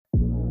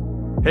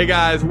Hey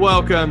guys,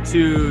 welcome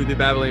to the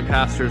Babylon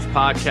Pastors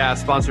podcast,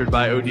 sponsored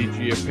by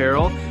ODG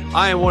Apparel.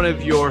 I am one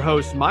of your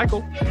hosts,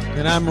 Michael.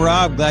 And I'm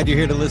Rob. Glad you're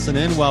here to listen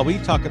in while we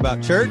talk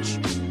about church,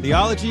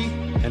 theology,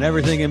 and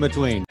everything in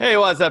between. Hey,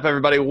 what's up,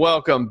 everybody?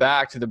 Welcome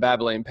back to the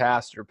Babylon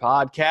Pastor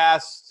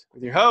podcast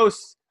with your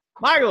hosts,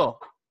 Michael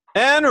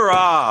And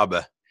Rob.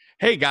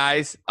 Hey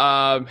guys,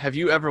 have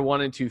you ever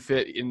wanted to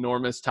fit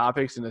enormous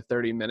topics into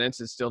 30 minutes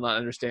and still not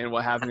understand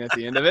what happened at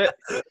the end of it?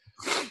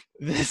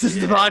 This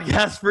is the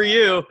podcast for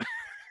you.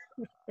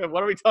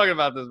 What are we talking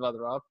about this month,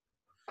 Rob?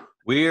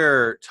 We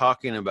are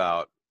talking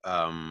about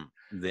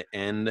the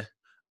end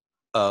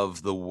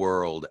of the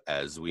world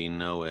as we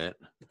know it.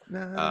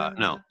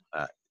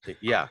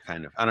 Yeah,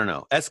 kind of. I don't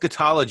know.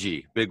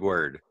 Eschatology, big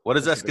word. What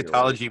does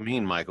eschatology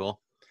mean,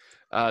 Michael?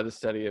 The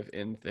study of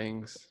end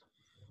things.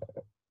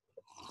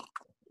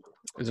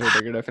 Is there a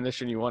bigger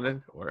definition you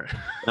wanted, or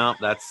No,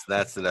 that's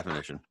the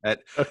definition.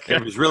 Okay.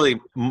 It was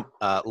really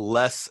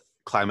less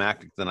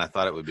climactic than I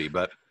thought it would be,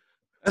 but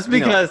that's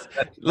because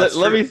that's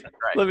let true. me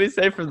let me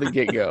say from the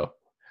get-go,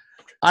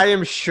 I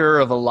am sure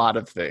of a lot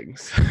of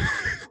things.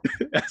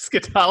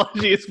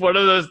 Eschatology is one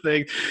of those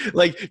things.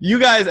 Like, you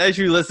guys, as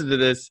you listen to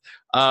this,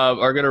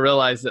 are going to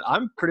realize that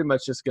I'm pretty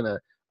much just going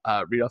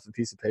to read off a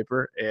piece of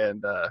paper,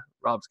 and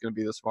Rob's going to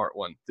be the smart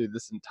one through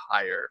this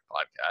entire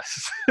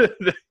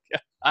podcast.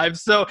 I'm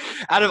so,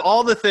 out of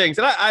all the things,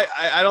 and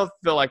I don't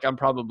feel like I'm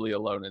probably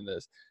alone in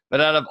this, but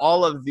out of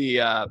all of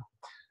the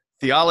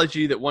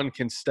theology that one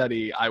can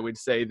study, I would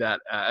say that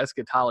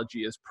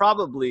eschatology is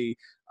probably,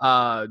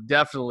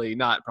 definitely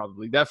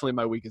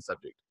my weakest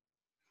subject.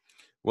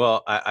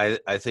 Well,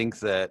 I think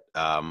that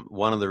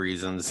one of the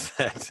reasons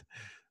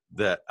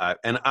that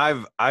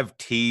I've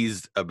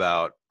teased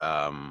about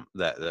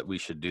that we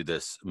should do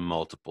this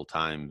multiple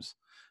times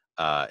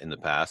in the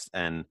past,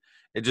 and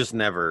it just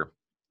never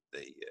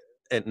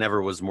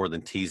was more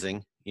than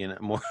teasing,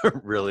 more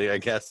really, I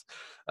guess.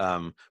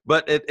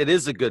 But it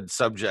is a good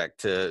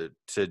subject to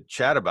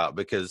chat about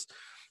because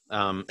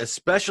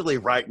especially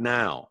right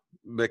now,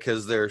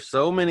 because there are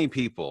so many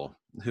people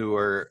who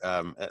are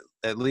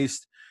at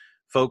least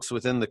folks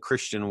within the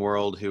Christian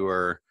world who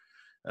are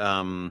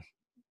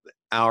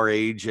our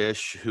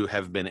age-ish, who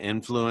have been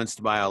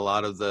influenced by a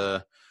lot of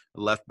the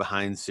Left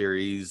Behind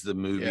series, the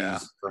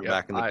movies from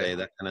back in the day,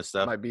 that kind of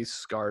stuff. Might be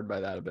scarred by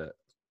that a bit.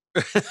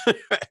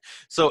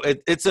 So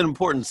it's an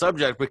important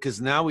subject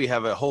because now we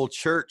have a whole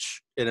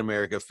church in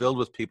America filled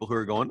with people who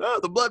are going, oh,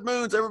 the blood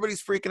moons,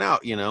 everybody's freaking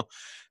out,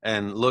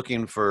 and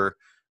looking for,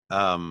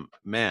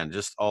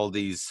 just all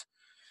these.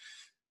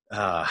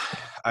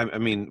 I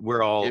mean,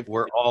 we're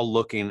all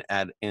looking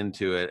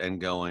into it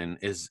and going,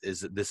 is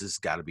this has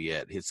got to be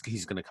it?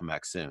 He's going to come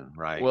back soon,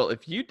 right? Well,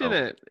 if you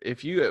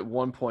at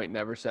one point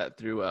never sat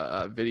through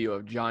a video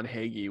of John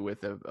Hagee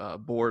with a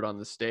board on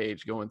the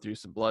stage going through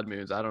some blood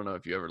moons, I don't know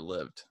if you ever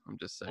lived. I'm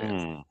just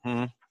saying.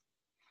 Mm-hmm.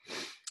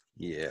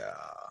 Yeah.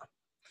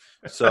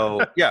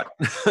 So yeah,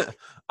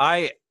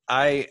 it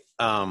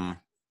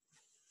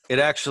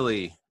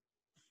actually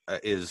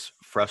is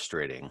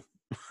frustrating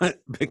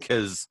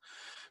because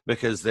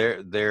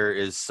there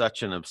is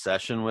such an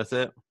obsession with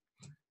it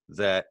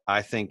that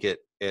I think it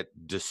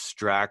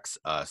distracts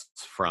us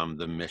from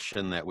the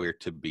mission that we're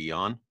to be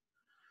on.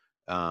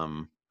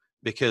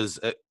 Because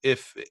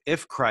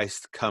if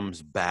Christ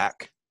comes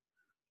back,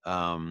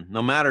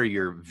 no matter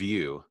your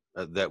view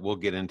that we'll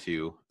get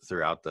into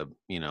throughout the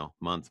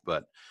month,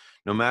 but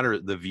no matter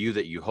the view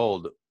that you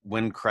hold,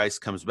 when Christ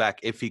comes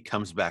back, if he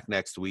comes back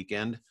next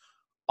weekend,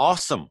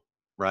 awesome,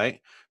 right?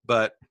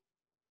 But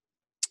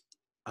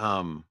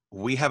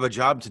we have a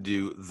job to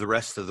do the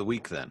rest of the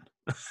week then,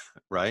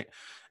 right?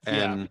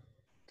 And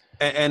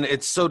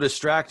it's so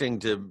distracting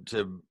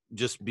to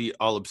just be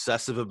all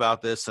obsessive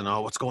about this and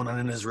what's going on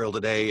in Israel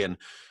today, and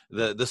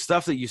the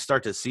stuff that you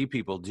start to see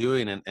people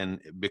doing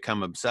and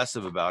become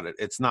obsessive about it.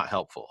 It's not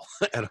helpful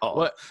at all.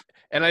 Well,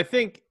 and I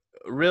think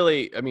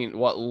really,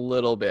 what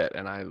little bit,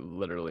 and I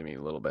literally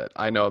mean little bit,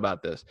 I know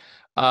about this,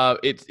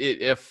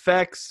 it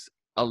affects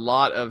a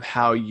lot of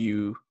how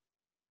your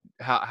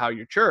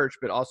church,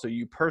 but also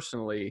you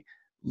personally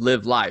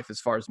live life as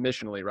far as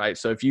missionally, right?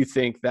 So if you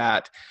think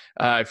that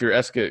if your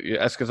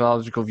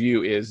eschatological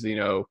view is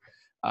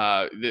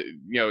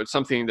it's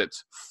something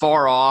that's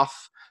far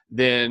off,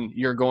 then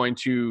you're going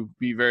to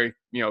be very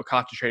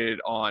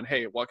concentrated on,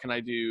 hey, what can I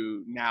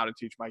do now to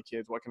teach my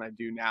kids? What can I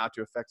do now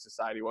to affect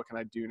society? What can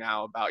I do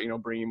now about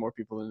bringing more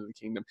people into the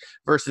kingdom?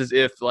 Versus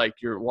if like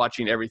you're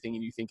watching everything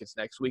and you think it's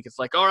next week, it's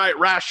like, all right,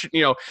 ration,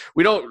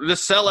 we don't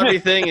just sell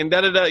everything and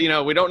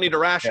we don't need to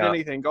ration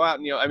anything. Go out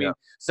and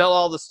sell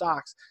all the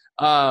stocks.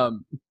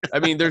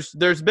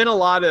 There's been a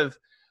lot of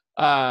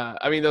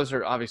those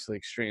are obviously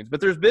extremes,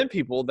 but there's been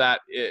people that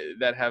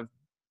have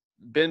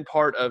been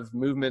part of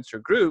movements or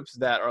groups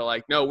that are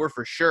like, no, we're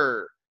for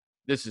sure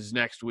this is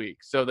next week.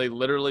 So they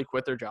literally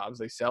quit their jobs,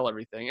 they sell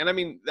everything.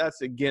 And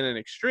that's again an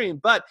extreme,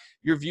 but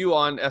your view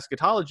on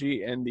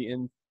eschatology and the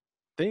end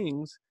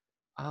things,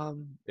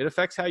 it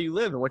affects how you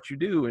live and what you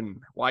do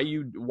and why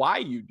you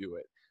do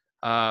it.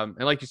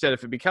 And like you said,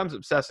 if it becomes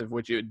obsessive,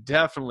 which it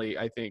definitely,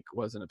 I think,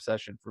 was an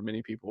obsession for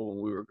many people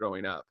when we were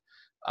growing up,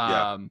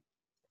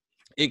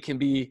 it can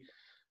be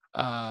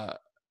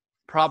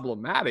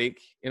problematic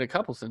in a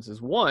couple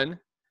senses. One,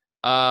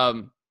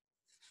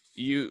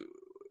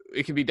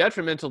 it can be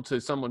detrimental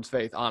to someone's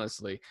faith,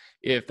 honestly,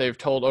 if they've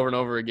told over and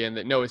over again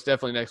that, no, it's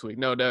definitely next week.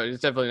 No,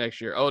 it's definitely next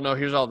year. Oh, no,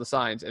 here's all the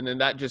signs. And then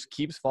that just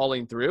keeps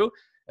falling through.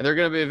 And they're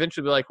going to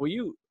eventually be like, well,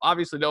 you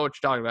obviously know what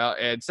you're talking about.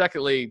 And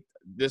secondly,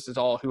 this is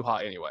all hoo-ha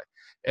anyway.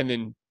 And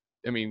then,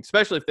 I mean,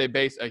 especially if they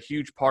base a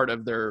huge part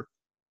of their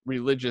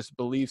religious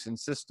beliefs and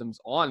systems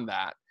on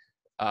that.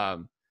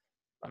 I've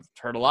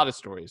heard a lot of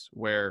stories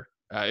where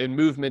in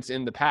movements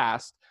in the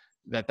past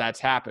that's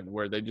happened,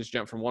 where they just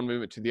jump from one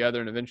movement to the other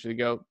and eventually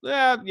go,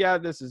 yeah,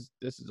 this is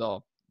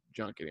all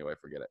junk anyway.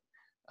 Forget it.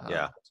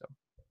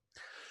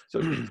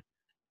 So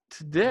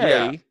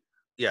today,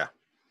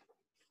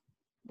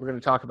 we're going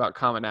to talk about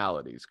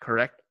commonalities,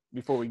 correct?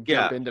 Before we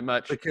jump into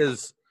much,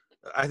 because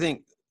I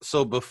think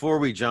so. Before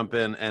we jump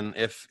in, and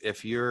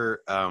if you're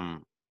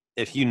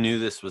if you knew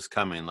this was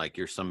coming, like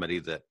you're somebody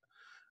that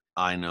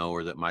I know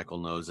or that Michael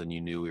knows, and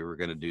you knew we were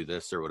going to do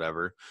this or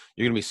whatever,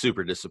 you're going to be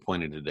super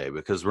disappointed today,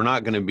 because we're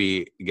not going to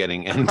be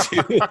getting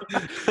into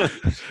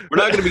we're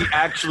not going to be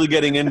actually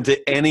getting into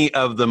any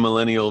of the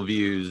millennial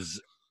views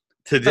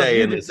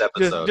today in this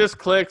episode. Just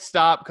click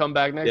stop, come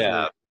back next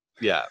week.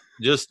 Yeah.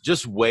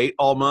 Just wait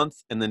all month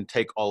and then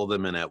take all of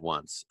them in at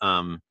once.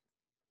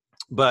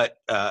 But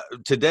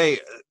today,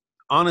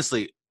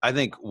 honestly, I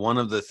think one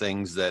of the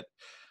things that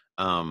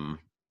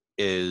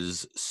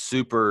is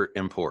super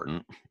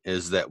important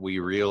is that we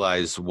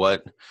realize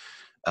what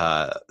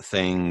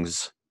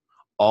things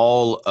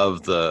all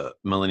of the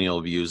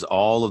millennial views,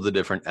 all of the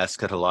different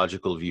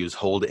eschatological views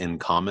hold in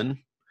common,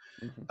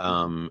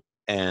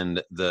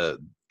 and the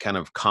kind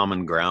of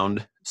common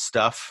ground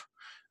stuff,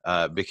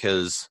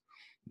 because,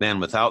 man,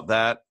 without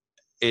that,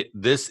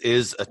 this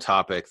is a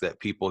topic that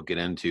people get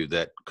into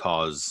that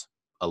cause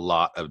a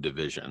lot of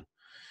division.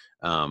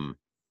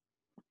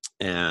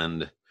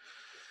 And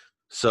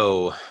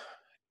so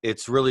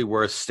it's really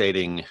worth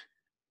stating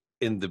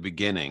in the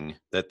beginning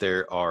that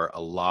there are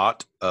a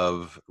lot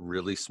of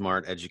really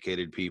smart,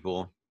 educated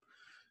people,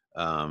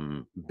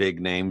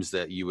 big names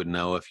that you would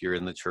know if you're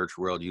in the church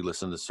world, you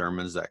listen to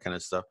sermons, that kind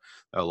of stuff.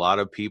 There are a lot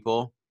of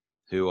people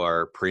who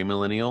are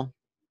premillennial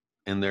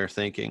in their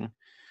thinking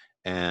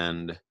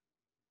and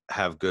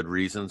have good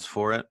reasons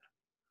for it.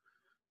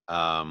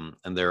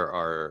 And there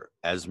are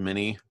as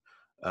many,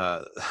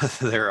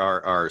 there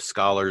are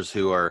scholars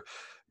who are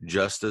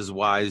just as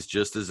wise,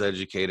 just as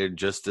educated,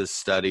 just as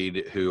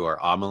studied, who are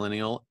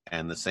amillennial,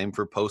 and the same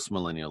for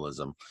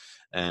postmillennialism.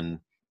 And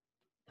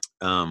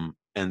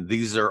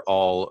these are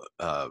all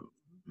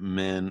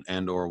men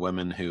and or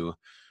women who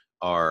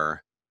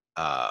are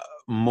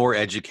more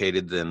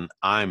educated than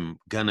I'm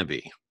gonna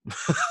be.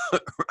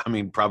 I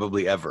mean,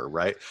 probably ever,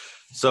 right?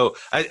 So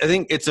I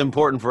think it's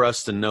important for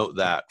us to note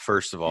that,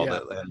 first of all,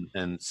 that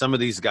and some of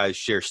these guys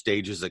share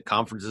stages at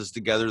conferences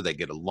together. They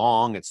get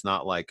along. It's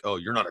not like, oh,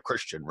 you're not a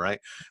Christian, right?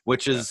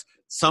 Which is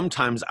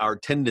sometimes our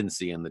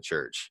tendency in the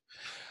church,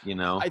 you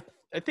know?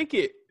 I think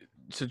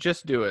so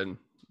just doing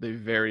the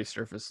very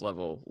surface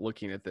level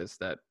looking at this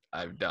that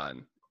I've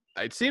done,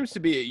 it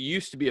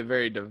used to be a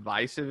very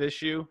divisive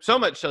issue, so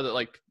much so that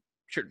like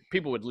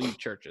people would leave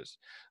churches.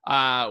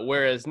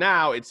 Whereas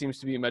now it seems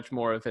to be much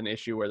more of an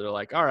issue where they're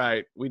like, all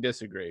right, we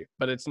disagree,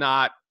 but it's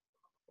not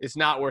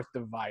worth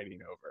dividing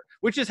over,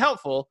 which is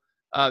helpful.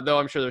 Though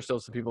I'm sure there's still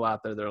some people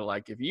out there that are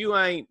like, if you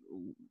ain't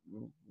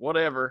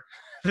whatever,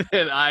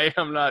 then I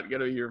am not going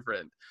to be your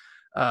friend.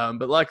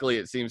 But luckily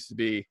it seems to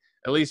be,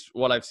 at least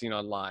what I've seen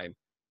online,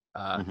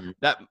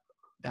 that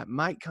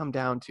might come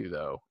down to,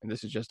 though, and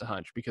this is just a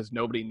hunch, because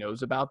nobody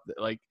knows about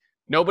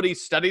nobody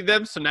studied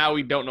them, so now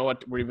we don't know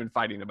what we're even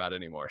fighting about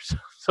anymore.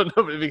 So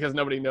because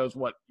nobody knows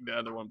what the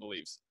other one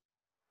believes.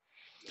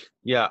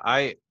 Yeah,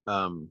 I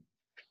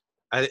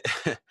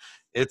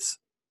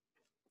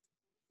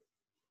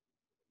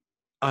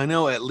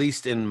know, at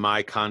least in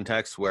my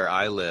context where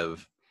I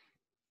live,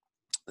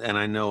 and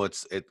I know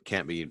it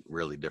can't be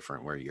really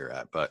different where you're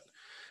at, but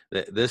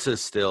this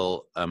is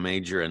still a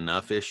major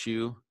enough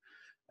issue.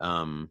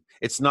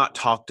 It's not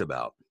talked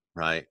about,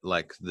 right?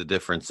 Like the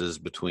differences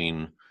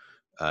between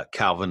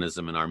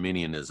Calvinism and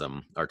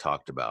Arminianism are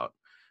talked about.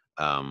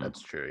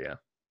 That's true, yeah.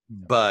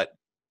 But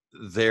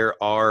there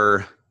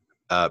are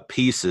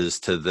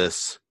pieces to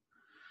this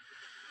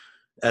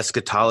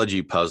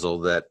eschatology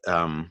puzzle that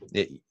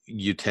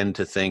you tend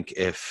to think,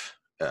 if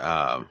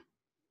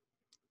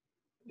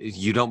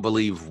you don't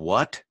believe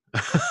what,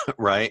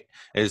 right,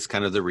 is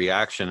kind of the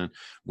reaction.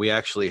 We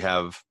actually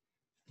have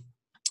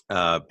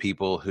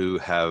people who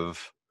have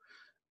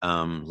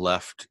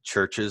left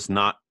churches,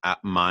 not at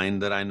mine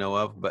that I know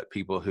of, but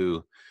people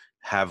who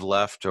have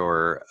left,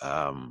 or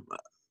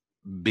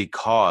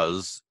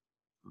because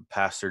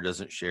pastor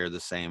doesn't share the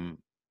same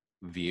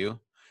view,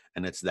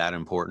 and it's that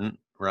important,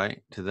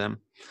 right, to them.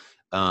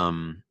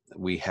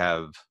 We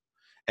have,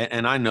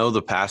 and I know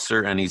the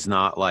pastor, and he's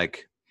not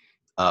like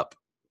up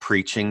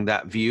preaching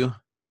that view,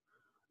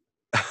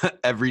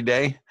 every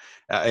day.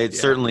 It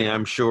certainly,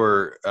 I'm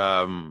sure,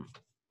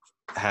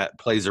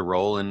 plays a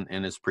role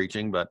in his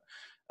preaching, but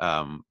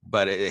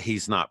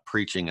he's not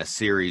preaching a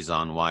series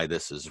on why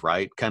this is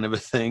right, kind of a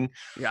thing.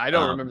 Yeah, I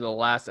don't remember the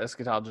last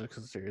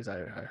eschatological series I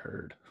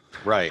heard.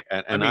 Right,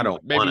 and I, mean, I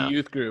don't maybe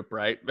youth group,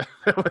 right?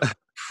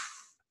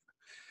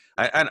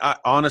 I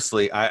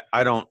honestly,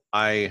 I don't,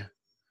 I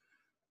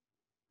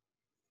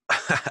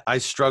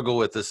struggle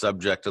with the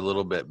subject a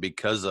little bit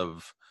because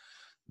of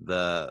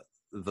the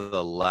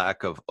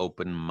lack of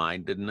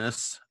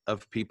open-mindedness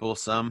of people.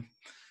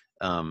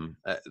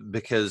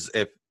 Because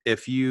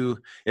if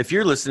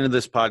you're listening to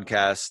this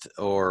podcast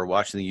or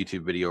watching the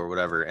YouTube video or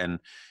whatever, and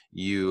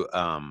you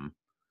don't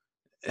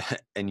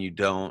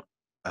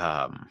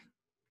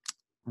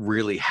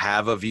really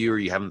have a view, or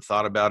you haven't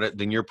thought about it,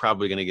 then you're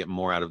probably going to get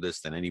more out of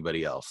this than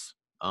anybody else,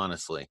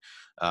 honestly.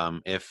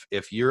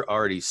 If you're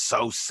already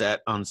so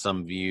set on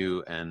some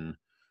view, and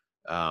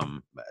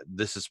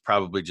this is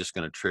probably just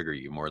going to trigger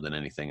you more than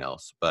anything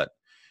else. But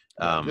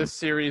this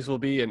series will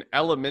be an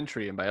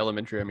elementary, and by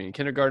elementary I mean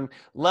kindergarten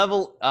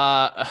level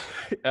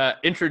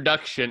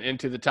introduction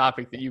into the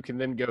topic that you can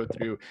then go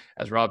through,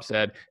 as Rob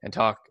said, and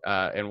talk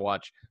and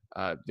watch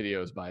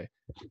videos by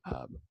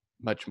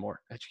much more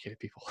educated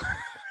people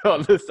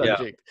on this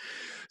subject. Yeah.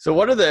 So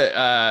what are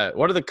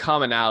the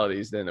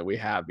commonalities then that we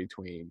have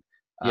between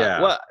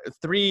what,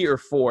 3 or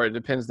 4, it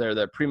depends there,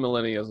 that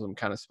premillennialism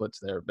kind of splits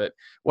there, but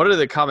what are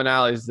the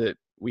commonalities that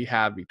we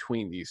have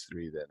between these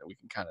 3 then that we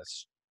can kind of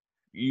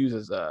use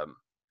as a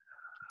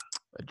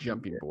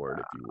jumping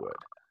board, if you would?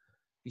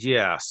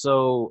 Yeah.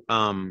 So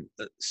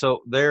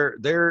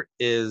there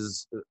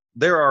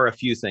are a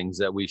few things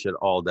that we should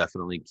all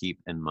definitely keep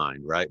in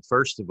mind, right?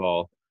 First of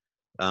all,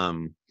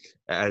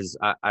 as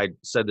I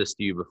said this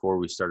to you before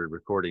we started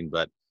recording,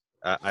 but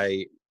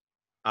I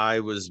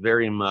was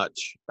very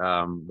much,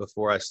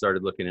 before I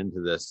started looking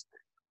into this,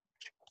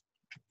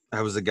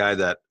 I was a guy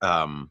that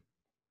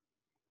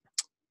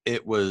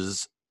it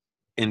was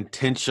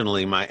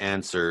intentionally my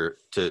answer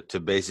to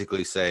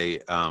basically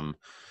say,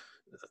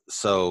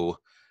 so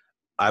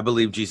I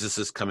believe Jesus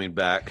is coming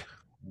back.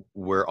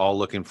 We're all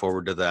looking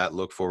forward to that.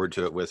 Look forward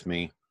to it with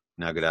me.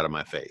 Now get out of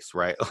my face,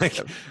 right? Like,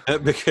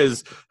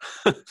 because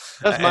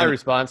that's my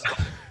response.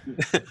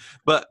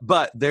 But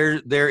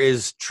there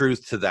is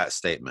truth to that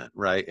statement,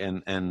 right?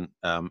 And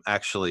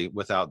actually,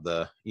 without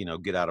the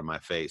get out of my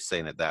face,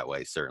 saying it that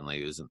way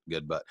certainly isn't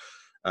good. But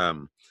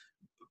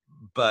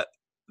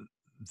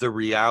the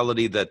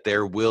reality that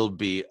there will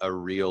be a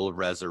real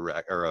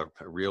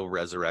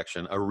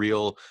resurrection, a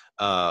real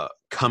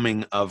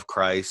coming of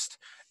Christ.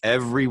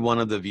 Every one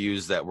of the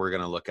views that we're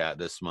going to look at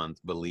this month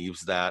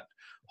believes that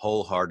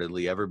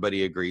wholeheartedly.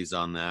 Everybody agrees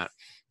on that.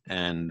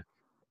 And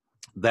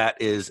that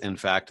is, in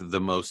fact,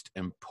 the most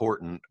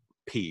important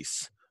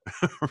piece,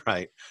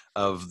 right,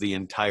 of the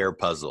entire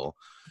puzzle.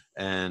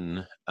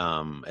 And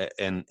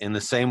in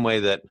the same way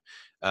that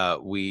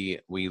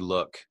we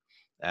look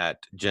at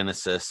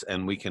Genesis,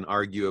 and we can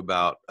argue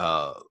about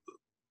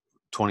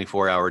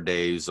 24-hour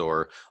days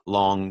or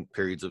long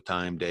periods of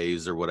time,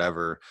 days or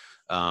whatever.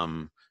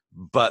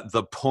 But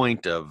the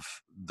point of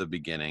the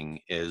beginning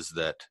is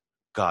that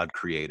God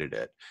created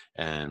it,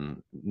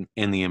 and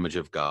in the image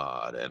of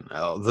God, and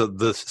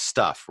the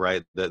stuff,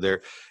 right?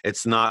 That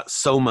it's not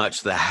so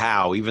much the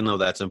how, even though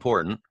that's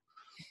important.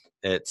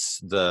 It's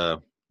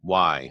the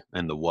why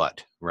and the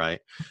what, right?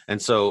 And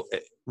so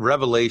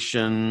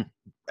Revelation,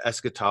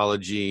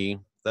 eschatology,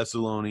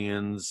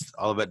 Thessalonians,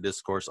 Olivet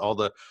Discourse, all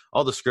the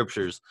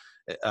scriptures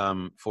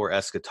for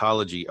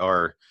eschatology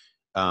are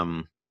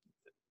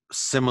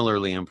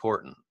similarly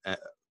important.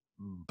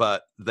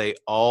 But they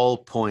all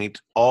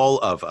point all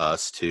of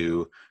us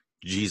to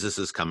Jesus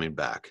is coming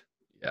back.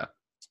 Yeah.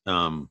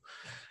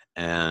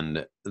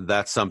 And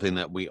that's something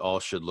that we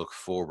all should look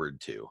forward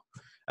to.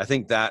 I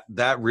think that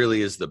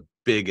really is the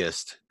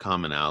biggest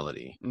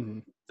commonality,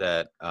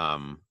 that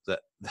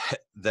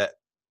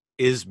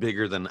is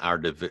bigger than our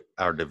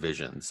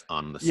divisions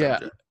on the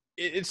subject.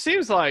 It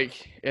seems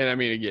like, and I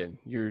mean, again,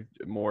 you're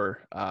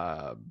more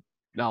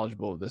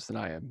knowledgeable of this than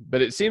I am,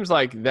 but it seems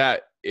like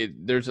that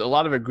there's a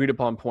lot of agreed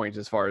upon points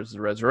as far as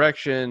the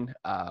resurrection,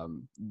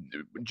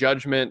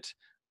 judgment,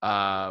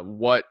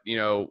 what,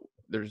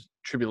 there's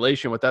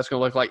tribulation, what that's going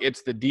to look like.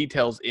 It's the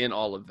details in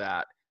all of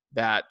that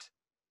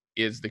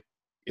is the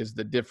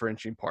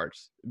differentiating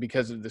parts,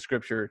 because of the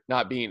scripture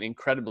not being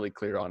incredibly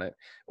clear on it,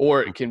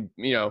 or it can,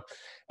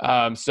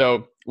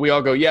 so we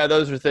all go, yeah,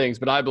 those are things,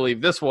 but I believe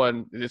this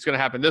one, it's going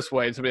to happen this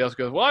way. And somebody else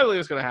goes, well, I believe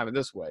it's going to happen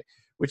this way,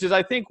 which is,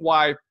 I think,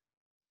 why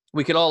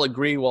we can all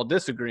agree while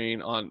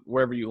disagreeing on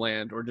wherever you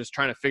land, or just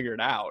trying to figure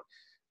it out,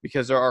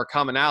 because there are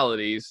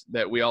commonalities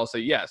that we all say,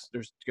 yes,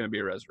 there's going to be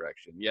a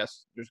resurrection.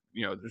 Yes, there's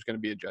going to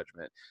be a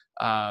judgment.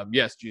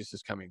 Yes, Jesus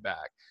is coming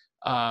back.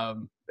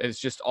 It's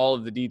just all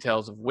of the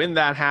details of when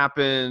that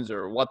happens,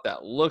 or what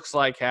that looks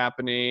like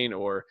happening,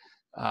 or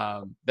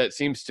that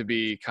seems to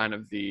be kind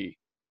of the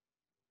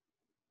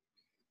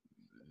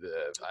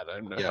I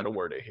don't know how to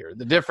word it here.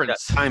 The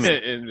difference.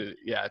 Timing.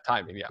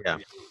 Timing. Yeah.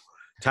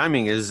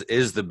 Timing is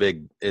the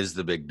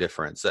big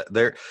difference.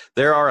 There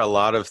are a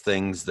lot of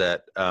things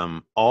that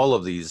all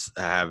of these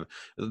have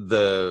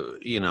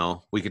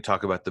we could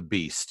talk about the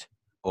beast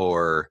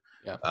or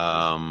Yeah.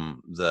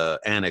 the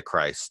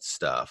Antichrist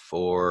stuff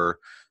or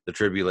the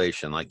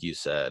tribulation, like you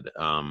said,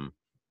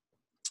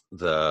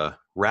 the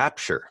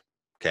rapture.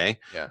 Okay.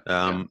 Yeah.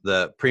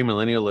 The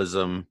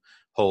premillennialism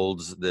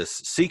holds this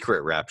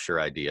secret rapture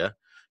idea,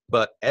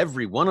 but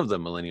every one of the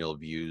millennial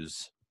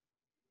views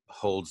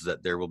holds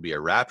that there will be a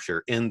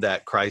rapture, in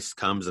that Christ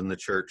comes and the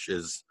church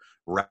is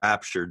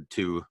raptured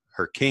to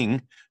her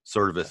king,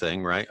 sort of a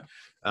thing, right?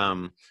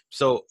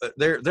 So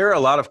there are a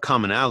lot of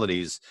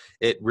commonalities.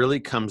 It really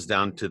comes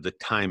down to the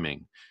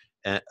timing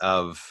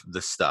of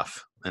the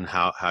stuff and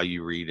how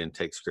you read and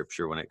take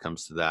scripture when it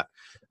comes to that.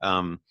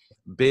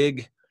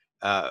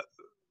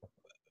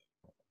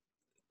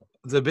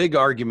 The big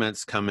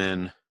arguments come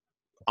in,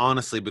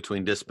 honestly,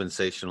 between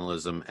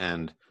dispensationalism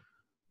and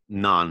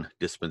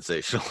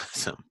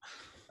non-dispensationalism.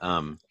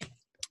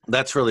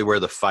 That's really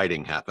where the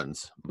fighting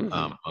happens,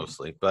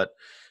 mostly. But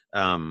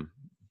the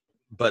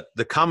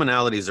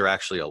commonalities are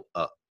actually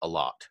a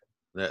lot.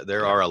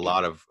 There are a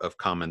lot of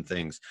common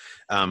things.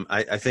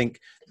 I think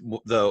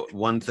the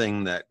one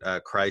thing that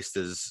Christ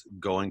is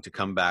going to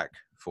come back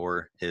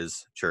for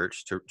his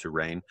church to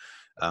reign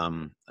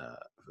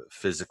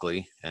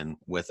physically and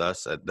with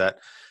us,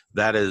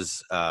 that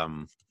is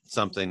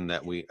something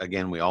that we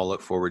all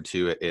look forward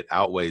to. It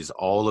outweighs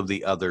all of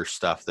the other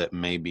stuff that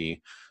may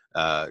be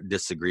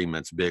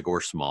disagreements, big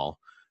or small.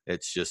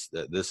 It's just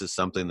that this is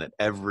something that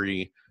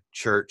every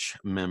church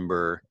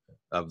member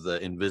of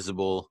the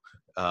invisible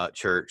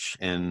church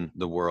in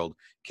the world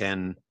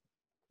can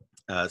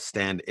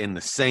stand in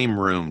the same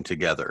room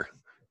together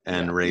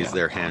and raise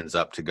their hands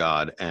up to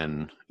God,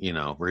 and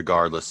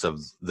regardless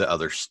of the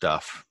other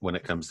stuff when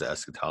it comes to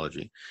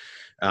eschatology.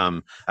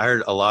 I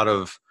heard a lot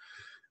of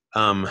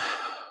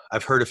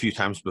I've heard a few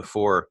times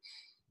before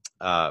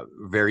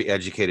very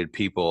educated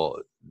people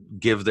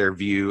give their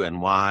view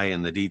and why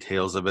and the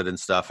details of it and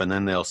stuff, and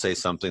then they'll say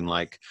something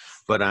like,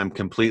 but I'm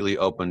completely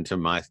open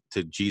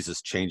to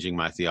Jesus changing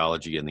my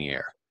theology in the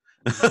air.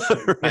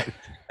 Right?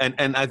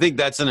 And I think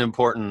that's an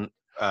important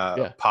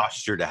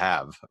posture to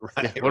have,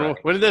 right? Yeah.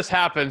 When this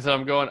happens,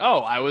 I'm going, oh,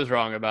 I was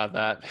wrong about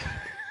that.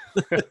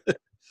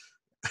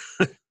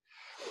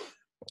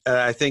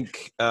 I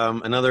think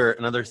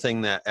another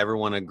thing that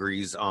everyone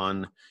agrees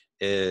on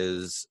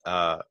is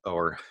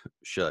or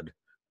should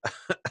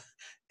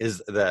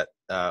is that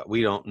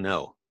we don't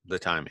know the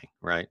timing,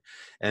 right?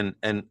 And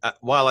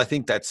while I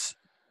think that's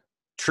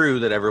true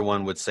that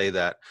everyone would say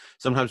that,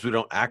 sometimes we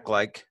don't act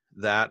like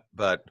that,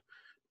 but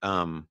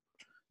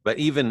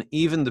even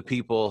the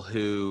people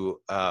who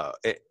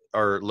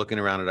are looking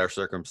around at our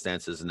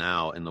circumstances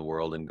now in the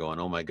world and going,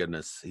 oh my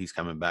goodness, he's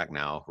coming back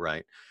now,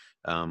 right?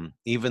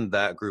 Even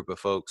that group of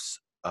folks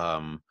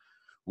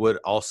would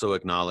also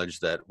acknowledge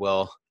that,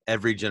 well,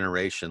 every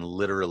generation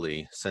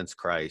literally since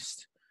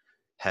Christ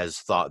has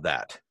thought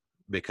that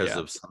because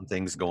of some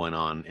things going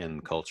on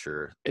in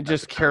culture. And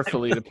just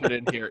carefully to put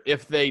in here,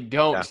 if they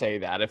don't say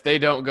that, if they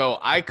don't go,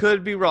 I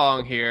could be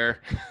wrong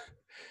here,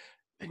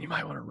 then you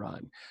might want to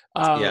run.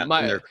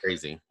 They're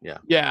crazy.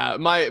 Yeah.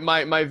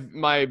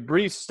 My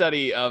brief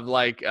study of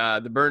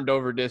the burned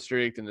over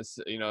district and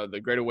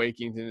the Great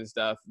Awakenings and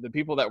stuff, the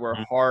people that were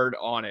hard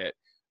on it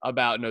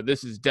about, no,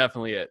 this is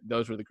definitely it.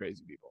 Those were the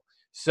crazy people.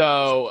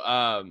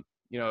 So,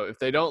 if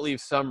they don't leave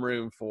some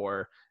room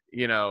for,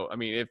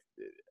 if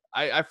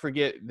I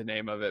forget the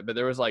name of it, but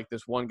there was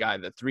this one guy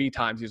that 3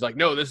 times he was like,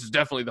 no, this is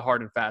definitely the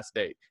hard and fast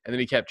date. And then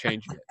he kept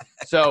changing it.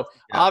 So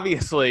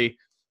obviously,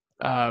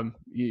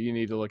 you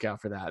need to look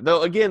out for that.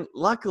 Though, again,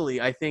 luckily,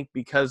 I think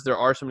because there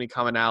are so many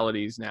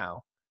commonalities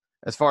now,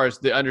 as far as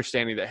the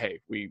understanding that,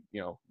 hey, we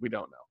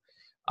don't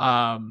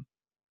know.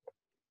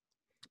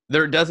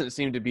 There doesn't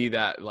seem to be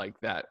that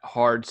that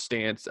hard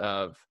stance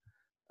of,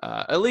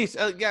 at least,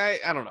 I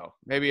don't know.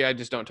 Maybe I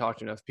just don't talk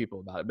to enough people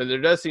about it. But there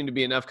does seem to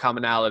be enough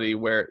commonality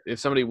where if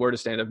somebody were to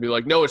stand up and be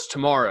like, no, it's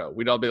tomorrow,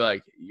 we'd all be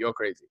like, you're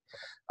crazy.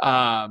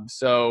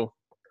 So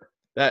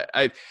that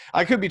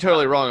I could be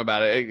totally wrong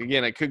about it.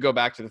 Again, it could go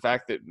back to the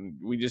fact that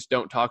we just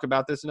don't talk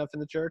about this enough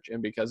in the church.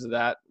 And because of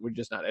that, we're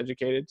just not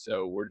educated.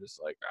 So we're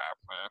just like,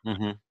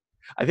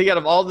 I think out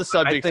of all the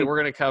subjects that we're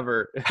going to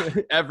cover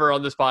ever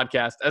on this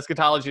podcast,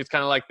 eschatology is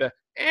kind of like the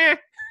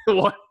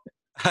what?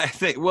 I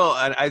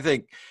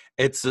think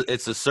it's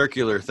a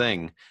circular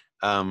thing.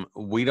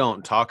 We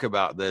don't talk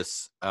about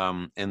this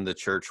in the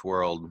church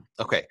world.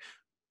 Okay,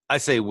 I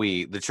say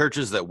the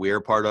churches that we're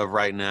part of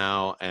right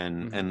now,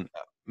 and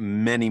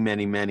many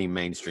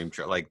mainstream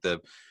church, like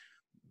the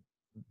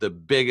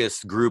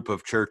biggest group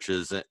of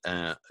churches,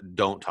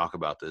 don't talk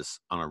about this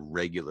on a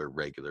regular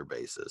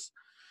basis.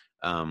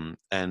 And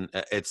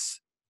it's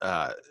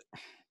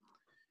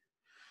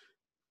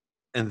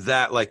and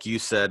that, like you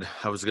said,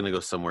 I was going to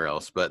go somewhere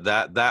else, but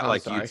that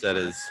like you said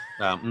is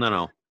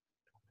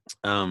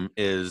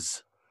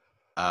is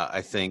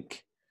I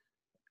think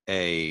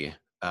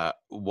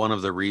one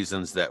of the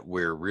reasons that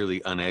we're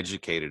really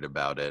uneducated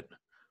about it,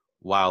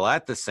 while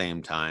at the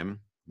same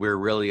time we're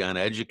really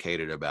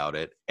uneducated about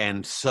it,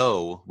 and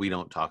so we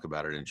don't talk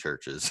about it in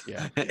churches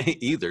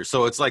either.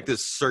 So it's like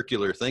this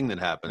circular thing that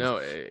happens. No,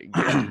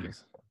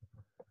 yes.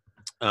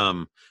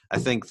 I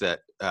think that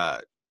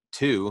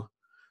too,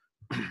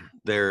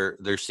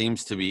 there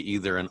seems to be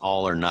either an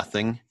all or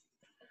nothing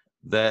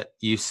that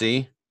you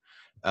see.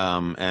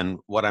 And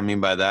what I mean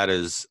by that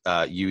is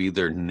you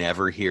either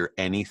never hear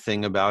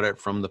anything about it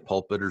from the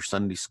pulpit or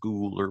Sunday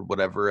school or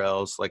whatever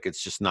else, like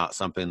it's just not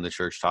something the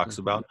church talks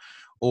about,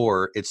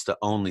 or it's the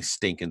only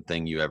stinking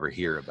thing you ever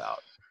hear about,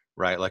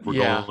 right? Like we're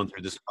going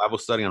through this Bible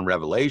study on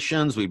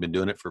Revelations. We've been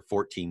doing it for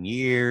 14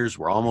 years.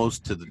 We're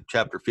almost to the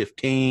chapter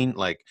 15.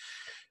 Like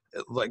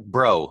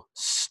bro,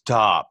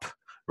 stop.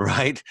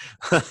 Right?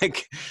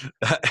 Like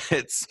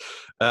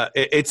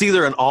it's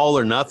either an all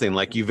or nothing.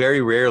 Like you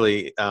very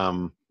rarely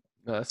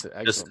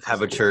just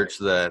have a church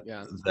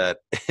that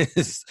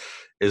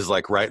is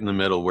like right in the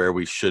middle where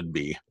we should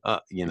be,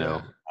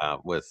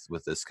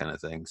 with this kind of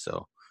thing.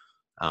 So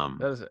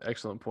that is an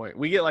excellent point.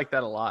 We get like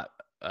that a lot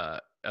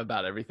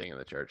about everything in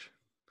the church.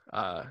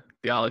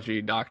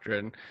 Theology,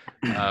 doctrine,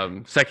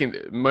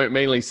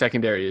 mainly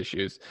secondary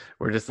issues.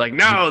 We're just like,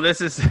 no,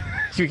 this is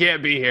you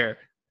can't be here.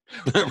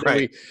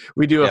 Right.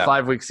 We do a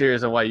 5-week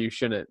series on why you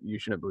shouldn't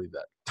believe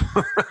that.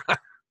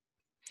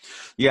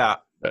 Yeah.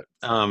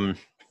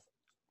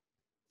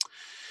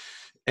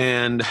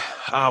 And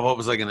what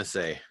was I going to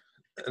say?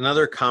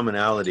 Another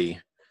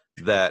commonality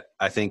that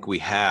I think we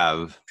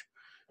have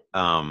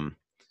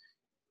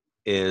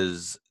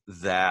is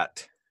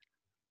that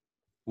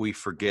we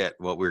forget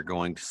what we're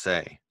going to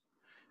say.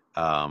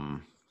 I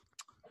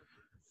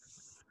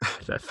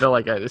feel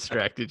like I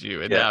distracted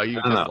you, and now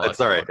you. No, it's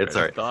all right. It's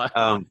all right.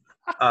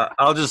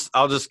 I'll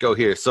just go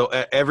here. So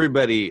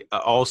everybody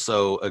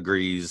also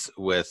agrees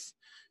with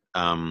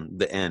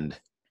the end,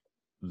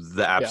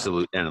 the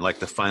absolute end, like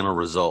the final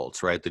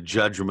results, right? The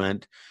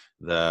judgment,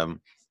 the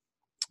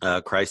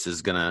Christ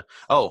is gonna.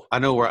 Oh, I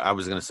know where I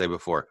was gonna say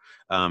before.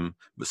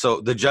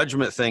 So the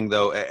judgment thing,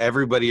 though,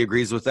 everybody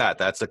agrees with that.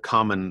 That's a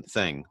common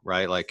thing,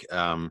 right? Like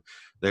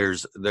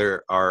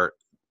there are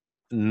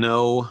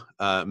no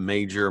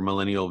major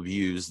millennial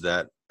views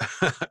that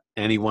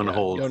anyone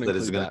holds that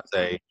is going to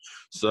say,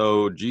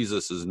 so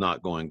Jesus is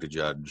not going to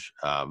judge,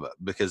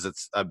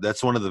 because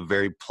that's one of the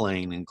very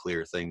plain and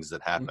clear things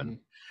that happen.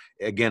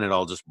 Again, it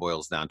all just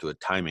boils down to a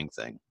timing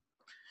thing.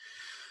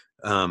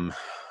 And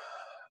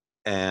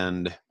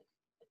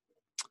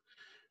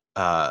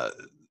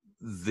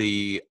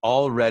the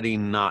already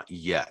not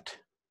yet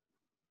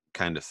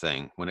kind of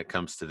thing when it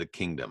comes to the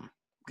kingdom.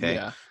 Okay.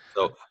 Yeah.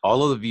 So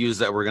all of the views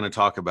that we're going to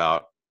talk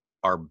about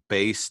are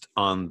based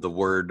on the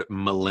word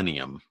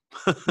millennium,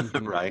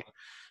 right?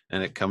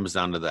 And it comes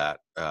down to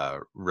that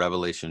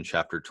Revelation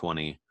chapter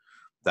 20,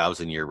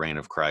 1,000-year reign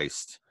of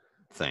Christ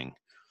thing.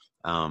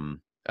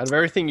 Out of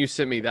everything you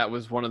sent me, that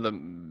was one of the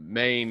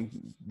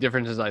main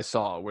differences I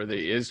saw.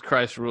 Is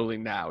Christ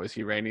ruling now? Is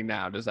he reigning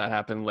now? Does that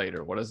happen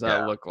later? What does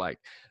that look like?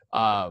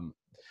 I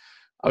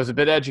was a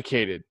bit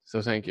educated,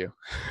 so thank you.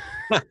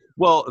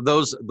 Well,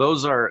 that's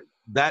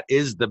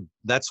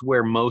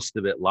where most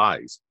of it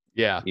lies.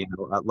 Yeah.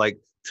 Like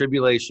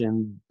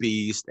tribulation,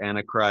 beast,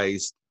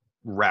 antichrist,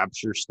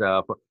 rapture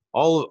stuff,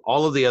 all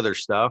of the other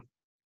stuff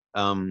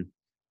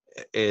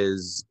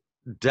is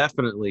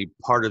definitely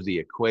part of the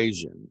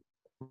equation,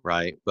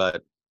 right?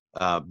 But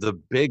the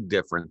big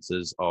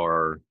differences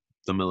are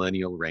the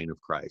millennial reign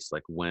of Christ,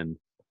 like when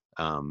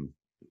and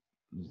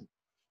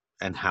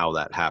how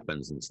that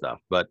happens and stuff.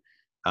 But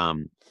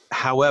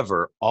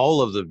however,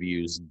 all of the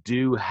views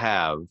do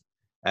have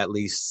at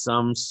least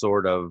some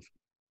sort of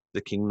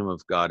the kingdom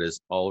of God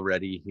is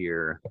already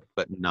here,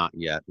 but not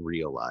yet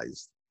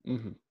realized.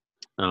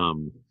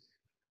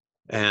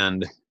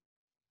 And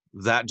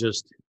that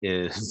just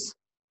is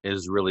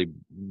really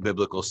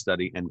biblical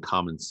study and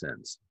common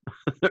sense,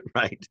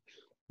 right?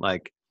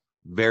 Like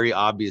very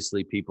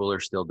obviously people are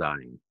still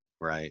dying,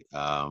 right?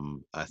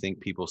 I think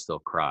people still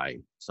cry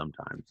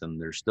sometimes,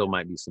 and there still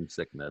might be some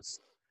sickness.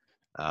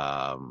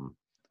 And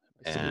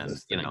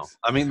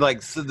I mean,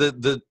 like, so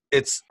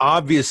it's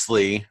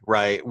obviously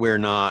right. We're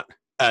not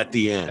at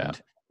the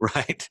end,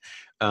 right?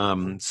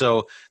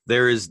 So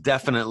there is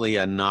definitely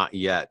a not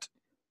yet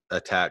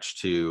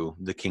attached to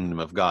the kingdom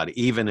of God,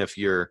 even if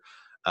you're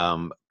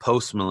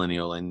post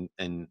millennial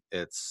and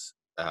it's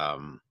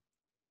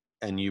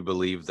and you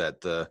believe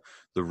that the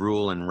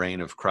rule and reign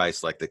of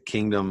Christ, like the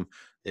kingdom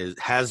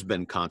has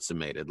been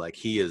consummated, like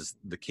he is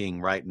the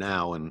king right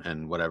now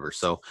and whatever.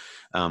 So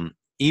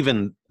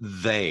even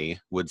they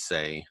would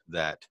say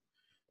that,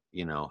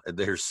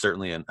 there's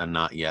certainly a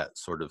not yet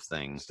sort of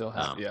thing. Still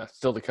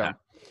to come.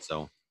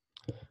 So,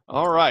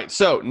 all right.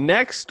 So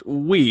next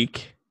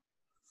week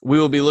we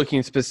will be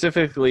looking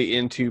specifically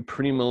into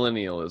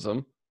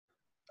premillennialism,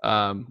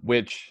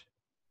 which,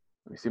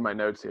 let me see my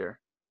notes here,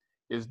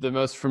 is the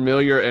most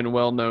familiar and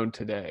well-known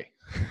today.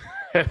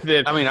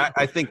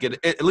 I think it,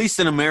 at least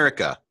in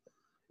America,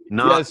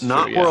 not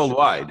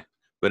worldwide,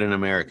 but in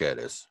America it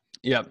is.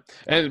 Yeah,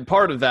 and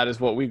part of that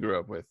is what we grew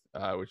up with,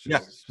 which is Yeah.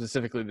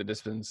 specifically the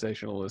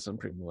dispensationalism,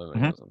 premillennialism.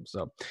 Mm-hmm.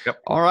 So, Yep.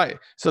 all right,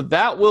 so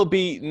that will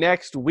be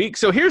next week.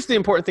 So here's the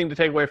important thing to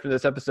take away from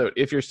this episode,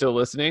 if you're still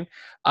listening.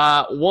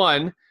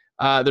 One,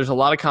 there's a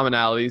lot of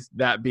commonalities.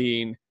 That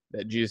being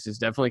that Jesus is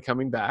definitely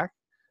coming back,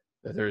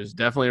 that there is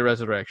definitely a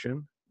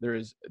resurrection, there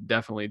is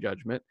definitely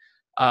judgment,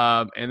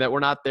 and that we're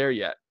not there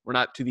yet. We're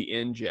not to the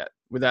end yet.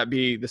 Would that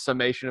be the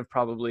summation of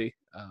probably?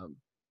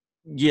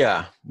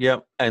 Yeah.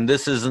 Yep. And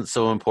this isn't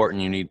so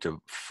important. You need to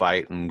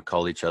fight and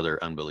call each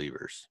other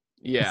unbelievers.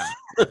 Yeah.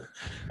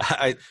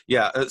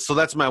 So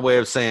that's my way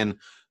of saying,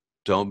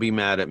 don't be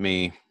mad at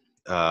me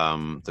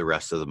the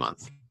rest of the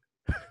month.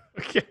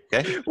 Okay.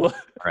 Okay. Well,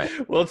 All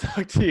right. We'll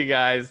talk to you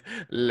guys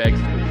next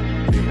week.